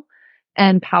simple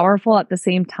and powerful at the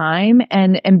same time.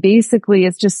 And basically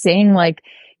it's just saying like,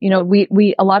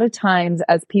 we a lot of times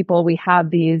as people, we have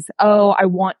these, I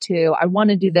want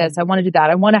to do this. I want to do that.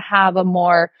 I want to have a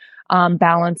more,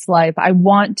 balanced life. I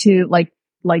want to like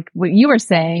what you were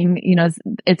saying,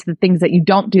 it's the things that you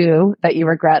don't do that you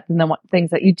regret, and then what things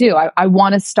that you do. I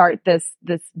want to start this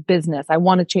business. I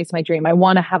want to chase my dream. I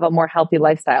want to have a more healthy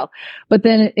lifestyle. But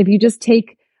then if you just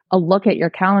take a look at your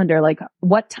calendar, like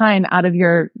what time out of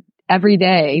your every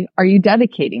day are you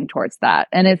dedicating towards that?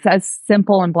 And it's as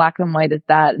simple and black and white as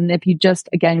that. And if you just,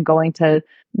 again, going to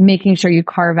making sure you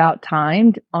carve out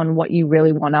time on what you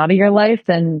really want out of your life,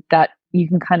 then that you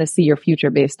can kind of see your future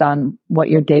based on what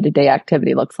your day-to-day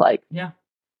activity looks like. Yeah.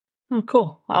 Oh,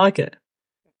 cool. I like it.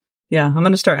 Yeah, I'm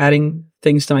going to start adding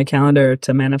things to my calendar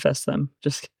to manifest them.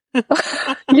 Just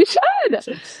You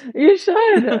should. You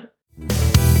should.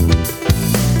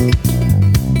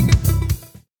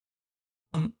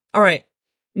 All right.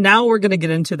 Now we're going to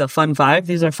get into the fun 5.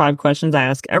 These are 5 questions I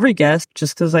ask every guest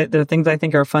just because they're things I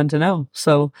think are fun to know.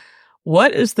 So,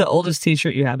 what is the oldest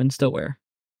t-shirt you have and still wear?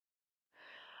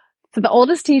 So the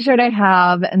oldest t-shirt I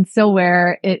have and still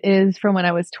wear, it is from when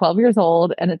I was 12 years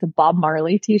old, and it's a Bob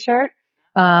Marley t-shirt.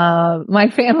 My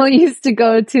family used to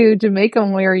go to Jamaica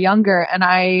when we were younger, and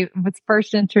I was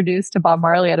first introduced to Bob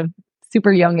Marley at a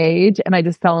super young age, and I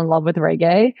just fell in love with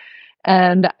reggae.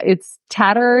 And it's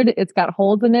tattered, it's got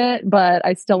holes in it, but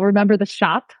I still remember the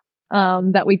shop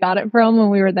that we got it from when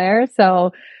we were there.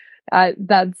 So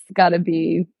that's got to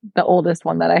be the oldest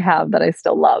one that I have that I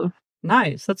still love.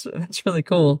 Nice. That's really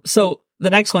cool. So the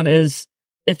next one is,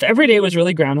 if every day was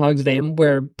really Groundhog's Day,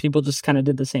 where people just kind of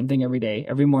did the same thing every day,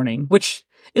 every morning, which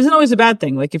isn't always a bad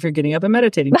thing. Like if you're getting up and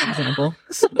meditating, for example,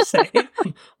 say,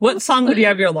 what song would you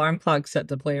have your alarm clock set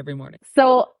to play every morning?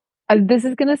 So this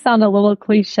is going to sound a little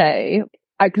cliche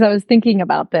because I was thinking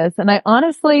about this, and I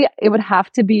honestly, it would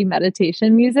have to be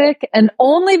meditation music, and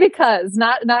only because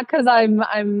not because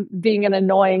I'm being an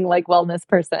annoying like wellness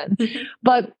person,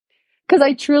 but because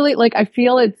I truly I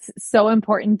feel it's so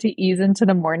important to ease into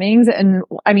the mornings. And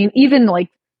I mean, even like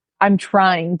I'm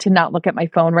trying to not look at my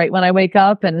phone right when I wake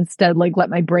up and instead let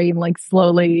my brain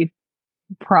slowly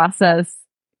process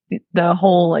the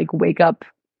whole wake up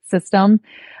system.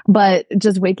 But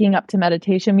just waking up to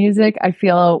meditation music, I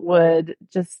feel would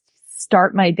just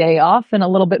start my day off in a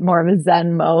little bit more of a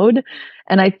Zen mode.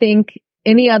 And I think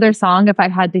any other song, if I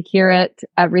had to hear it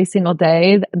every single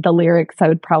day, the lyrics, I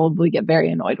would probably get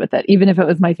very annoyed with it, even if it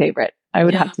was my favorite. I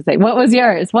would have to say, what was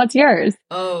yours? What's yours?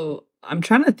 Oh, I'm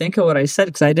trying to think of what I said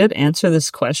because I did answer this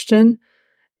question.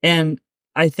 And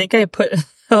I think I put,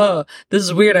 oh, this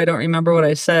is weird. I don't remember what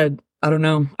I said. I don't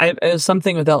know. It was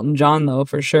something with Elton John, though,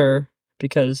 for sure,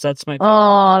 because that's my favorite.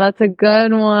 Oh, that's a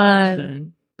good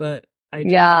one. But I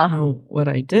don't know what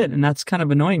I did. And that's kind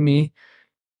of annoying me.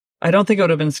 I don't think it would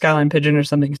have been Skyline Pigeon or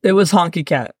something. It was Honky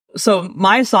Cat. So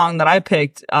my song that I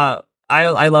picked, I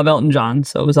love Elton John,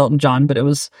 so it was Elton John, but it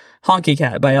was Honky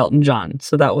Cat by Elton John.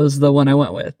 So that was the one I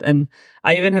went with. And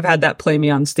I even have had that play me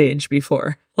on stage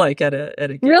before, at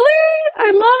a Really?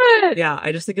 I love it. Yeah,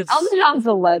 I just think it's Elton John's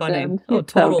a legend. Oh,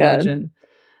 total legend.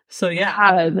 So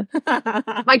yeah.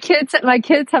 my kids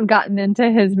have gotten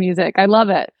into his music. I love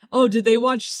it. Oh, did they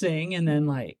watch Sing and then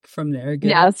from there?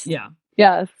 Yes. Yeah.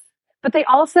 Yes. But they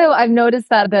also, I've noticed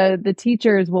that the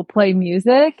teachers will play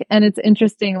music, and it's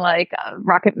interesting.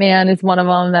 Rocket Man is one of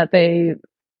them that they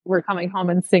were coming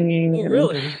home and singing. Oh,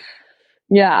 really?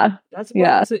 Yeah.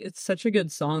 It's such a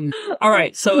good song. All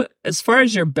right. So as far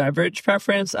as your beverage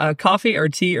preference, coffee or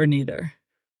tea or neither?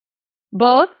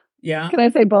 Both. Yeah. Can I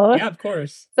say both? Yeah, of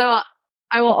course. So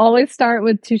I will always start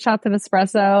with 2 shots of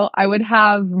espresso. I would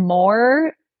have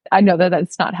more. I know that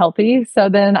that's not healthy. So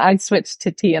then I switch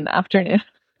to tea in the afternoon.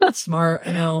 That's smart.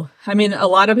 I know. I mean, a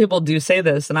lot of people do say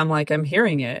this, and I'm like, I'm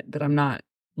hearing it, but I'm not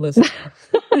listening.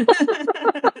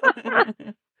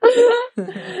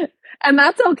 And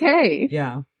that's okay.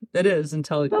 Yeah, it is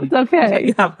until that's okay.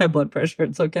 You have high blood pressure.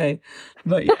 It's okay.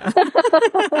 But yeah.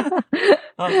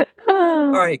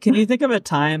 All right. Can you think of a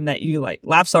time that you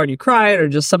laughed so hard you cried, or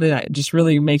just something that just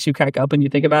really makes you crack up when you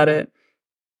think about it?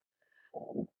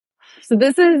 So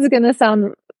this is going to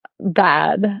sound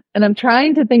bad, and I'm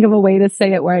trying to think of a way to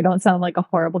say it where I don't sound like a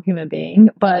horrible human being,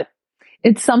 but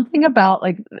it's something about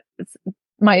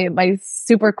my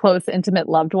super close intimate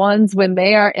loved ones when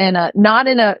they are in not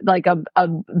in a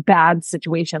bad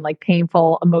situation,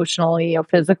 painful emotionally or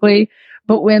physically,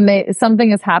 but when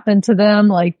something has happened to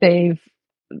them,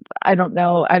 I don't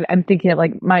know, I'm thinking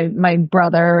of my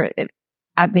brother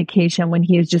at vacation when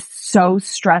he is just so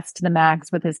stressed to the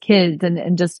max with his kids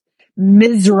and just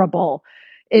miserable.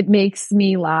 It makes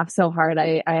me laugh so hard.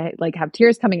 I have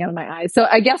tears coming out of my eyes. So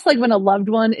I guess when a loved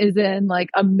one is in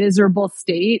a miserable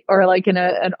state or in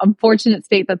an unfortunate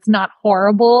state that's not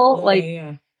horrible,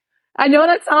 yeah. I know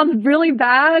that sounds really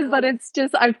bad, but it's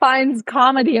just, I find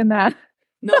comedy in that.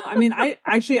 No, I mean, I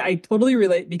totally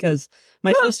relate because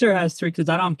my sister has 3 kids.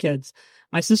 I don't have kids.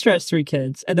 My sister has 3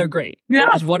 kids and they're great.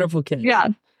 Yeah. They're wonderful kids. Yeah.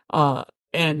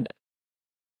 And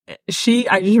I just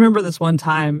remember this one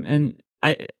time, and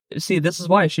this is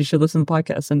why she should listen to the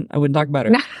podcast, and I wouldn't talk about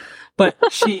her. But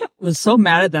she was so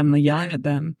mad at them, yelling at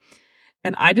them.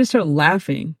 And I just started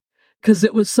laughing because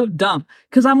it was so dumb.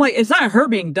 Because I'm like, it's not her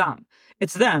being dumb.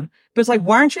 It's them. But it's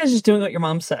why aren't you guys just doing what your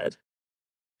mom said?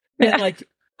 And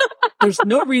there's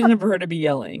no reason for her to be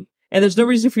yelling. And there's no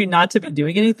reason for you not to be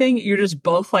doing anything. You're just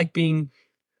both being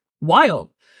wild.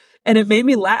 And it made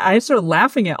me laugh. I started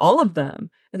laughing at all of them.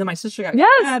 And then my sister got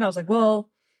mad. I was like, well,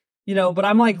 but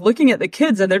I'm like looking at the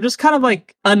kids and they're just kind of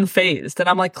like unfazed. And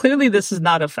I'm like, clearly this is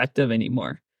not effective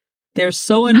anymore. They're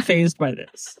so unfazed by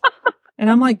this. And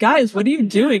I'm like, guys, what are you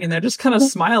doing? And they're just kind of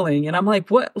smiling. And I'm like,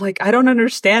 what? Like, I don't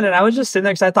understand. And I was just sitting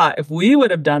there because I thought if we would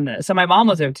have done this, and my mom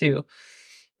was there too.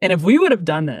 And if we would have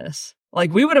done this,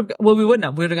 like we wouldn't have.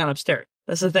 We would have gone upstairs.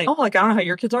 That's the thing. Oh, like, I don't know how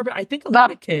your kids are, but I think a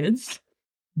lot of kids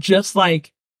just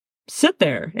like sit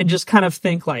there and just kind of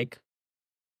think like,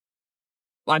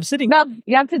 well, I'm sitting. No,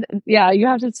 you have to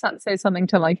say something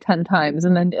to like 10 times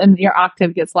and your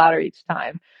octave gets louder each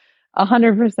time.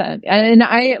 100%.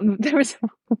 And there was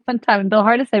one time, the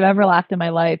hardest I've ever laughed in my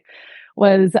life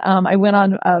was, I went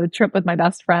on a trip with my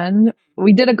best friend.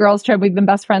 We did a girls trip. We've been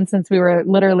best friends since we were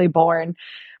literally born,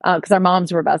 because our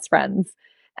moms were best friends.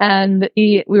 And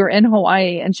we were in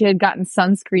Hawaii and she had gotten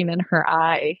sunscreen in her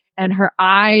eye, and her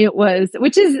eye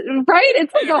which is right.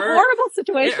 It's like a horrible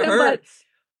situation,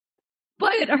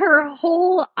 but her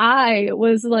whole eye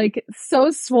was like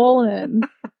so swollen.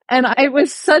 And it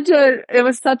was such a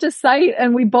sight.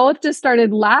 And we both just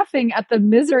started laughing at the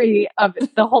misery of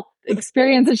the whole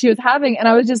experience that she was having. And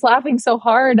I was just laughing so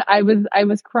hard. I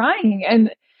was crying. And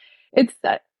I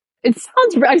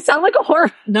sound like a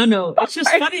horror. No. It's just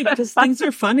funny because things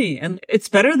are funny. And it's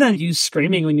better than you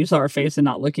screaming when you saw her face and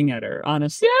not looking at her,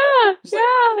 honestly. Yeah.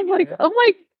 I'm like, oh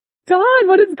my God,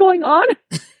 what is going on?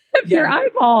 Your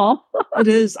eyeball. It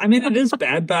is. I mean, it is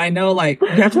bad, but I know like you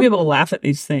have to be able to laugh at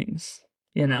these things.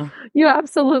 You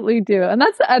absolutely do. And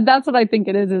that's what I think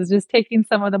it is just taking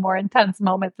some of the more intense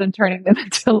moments and turning them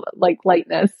into like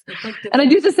lightness. And I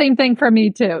do the same thing for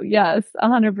me too. Yes,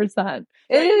 100%.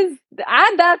 It is.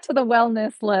 Add that to the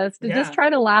wellness list and just try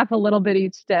to laugh a little bit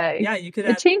each day. Yeah, you could.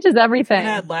 It changes everything. You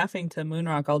can add laughing to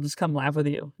Moonrock. I'll just come laugh with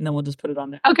you and then we'll just put it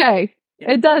on there. Okay.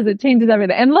 Yeah. It does. It changes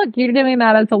everything. And look, you're doing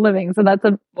that as a living. So that's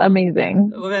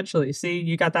amazing. Eventually. See,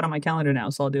 you got that on my calendar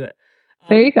now. So I'll do it.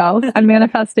 There you go. I'm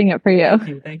manifesting it for you.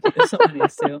 Thank you. There's so many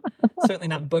too. Certainly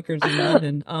not Booker's in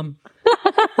London.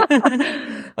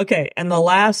 Okay. And the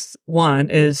last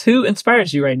one is, who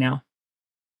inspires you right now?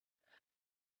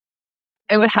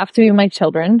 It would have to be my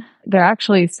children. They're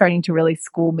actually starting to really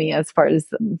school me as far as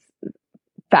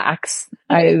facts.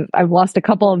 I've lost a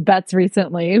couple of bets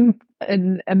recently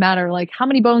in a matter of like, how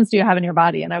many bones do you have in your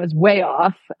body? And I was way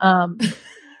off.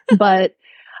 But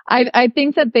I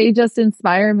think that they just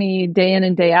inspire me day in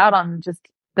and day out on just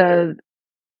the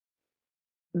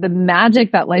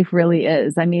magic that life really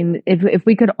is. I mean, if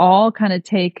we could all kind of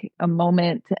take a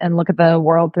moment and look at the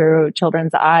world through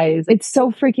children's eyes, it's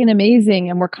so freaking amazing.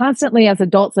 And we're constantly as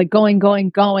adults, like going.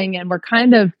 And we're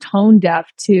kind of tone deaf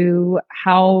to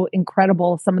how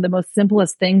incredible some of the most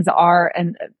simplest things are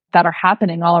and that are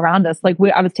happening all around us. Like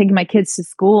I was taking my kids to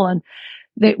school and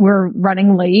they were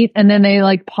running late, and then they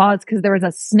like paused because there was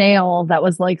a snail that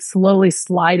was like slowly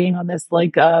sliding on this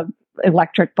like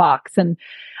electric box. And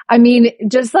I mean,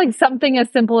 just like something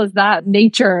as simple as that,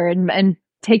 nature and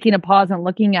taking a pause and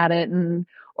looking at it,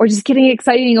 or just getting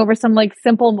exciting over some like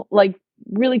simple, like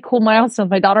really cool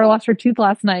milestones. My daughter lost her tooth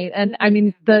last night. And I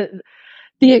mean, the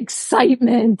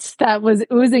excitement that was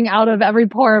oozing out of every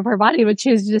pore of her body, which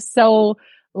is just so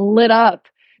lit up.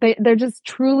 They're just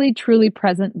truly, truly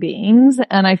present beings.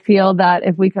 And I feel that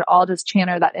if we could all just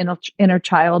channel that inner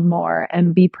child more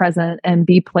and be present and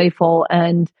be playful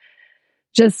and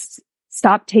just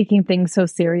stop taking things so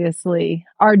seriously,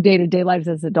 our day-to-day lives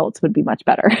as adults would be much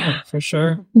better. For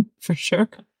sure. For sure.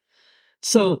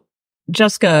 So,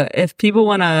 Jessica, if people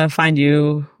want to find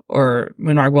you or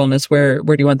Moonrock Wellness, where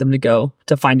do you want them to go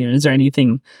to find you? Is there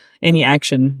any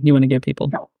action you want to give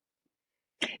people?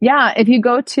 Yeah, if you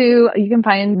can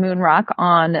find Moonrock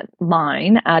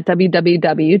online at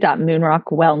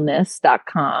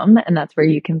www.moonrockwellness.com. And that's where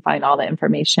you can find all the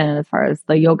information as far as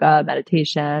the yoga,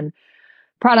 meditation,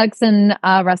 products and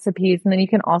recipes. And then you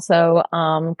can also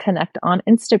connect on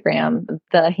Instagram,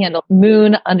 the handle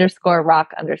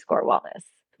moon_rock_wellness.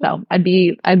 So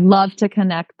I'd love to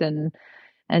connect and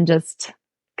just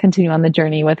continue on the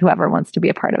journey with whoever wants to be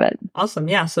a part of it. Awesome.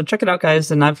 Yeah. So check it out, guys.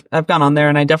 And I've gone on there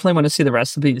and I definitely want to see the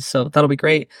recipes. So that'll be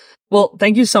great. Well,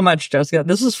 thank you so much, Jessica.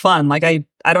 This is fun. Like I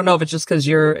don't know if it's just because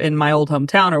you're in my old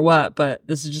hometown or what, but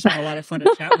this has just been a lot of fun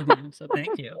to chat with you. So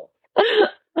thank you.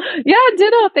 Yeah,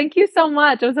 ditto. Thank you so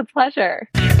much. It was a pleasure.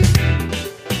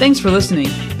 Thanks for listening.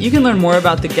 You can learn more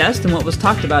about the guest and what was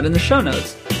talked about in the show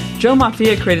notes. Joe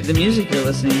Maffia created the music you're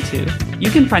listening to. You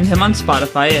can find him on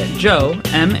Spotify at Joe,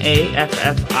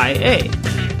 Maffia.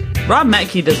 Rob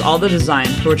Metke does all the design,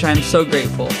 for which I am so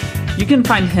grateful. You can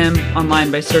find him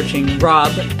online by searching Rob,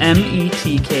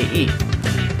 Metke.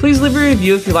 Please leave a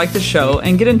review if you like the show,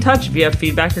 and get in touch if you have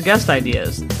feedback or guest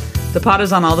ideas. The pod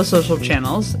is on all the social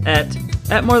channels at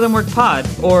More Than Work Pod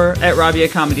or at Rabia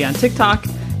Comedy on TikTok,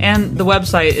 and the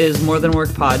website is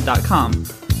morethanworkpod.com.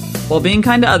 While being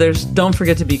kind to others, don't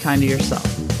forget to be kind to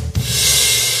yourself.